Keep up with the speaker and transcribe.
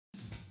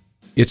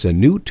It's a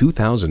new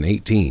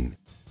 2018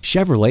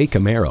 Chevrolet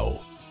Camaro.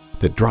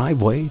 The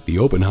driveway, the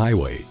open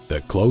highway,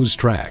 the closed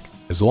track.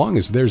 As long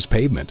as there's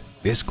pavement,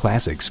 this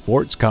classic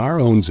sports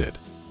car owns it.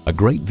 A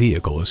great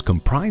vehicle is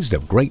comprised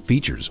of great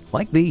features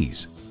like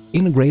these: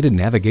 integrated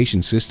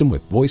navigation system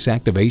with voice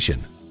activation,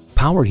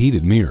 power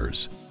heated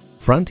mirrors,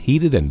 front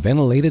heated and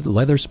ventilated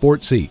leather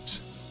sport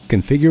seats,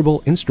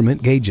 configurable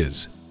instrument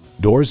gauges,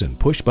 doors and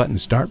push-button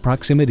start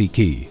proximity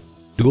key,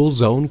 dual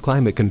zone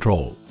climate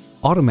control,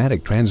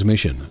 automatic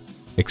transmission,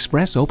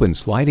 express open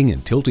sliding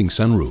and tilting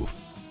sunroof,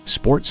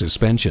 sport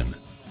suspension,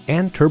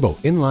 and turbo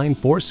inline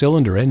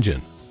 4-cylinder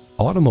engine.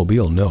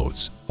 Automobile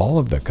notes, all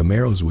of the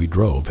Camaros we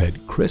drove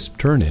had crisp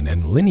turn-in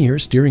and linear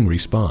steering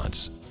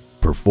response.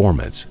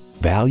 Performance,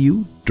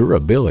 value,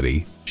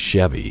 durability,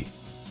 Chevy.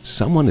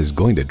 Someone is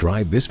going to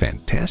drive this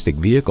fantastic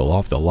vehicle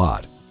off the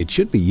lot. It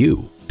should be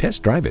you.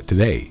 Test drive it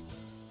today.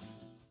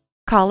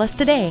 Call us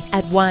today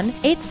at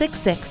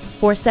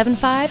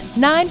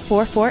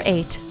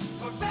 1-866-475-9448.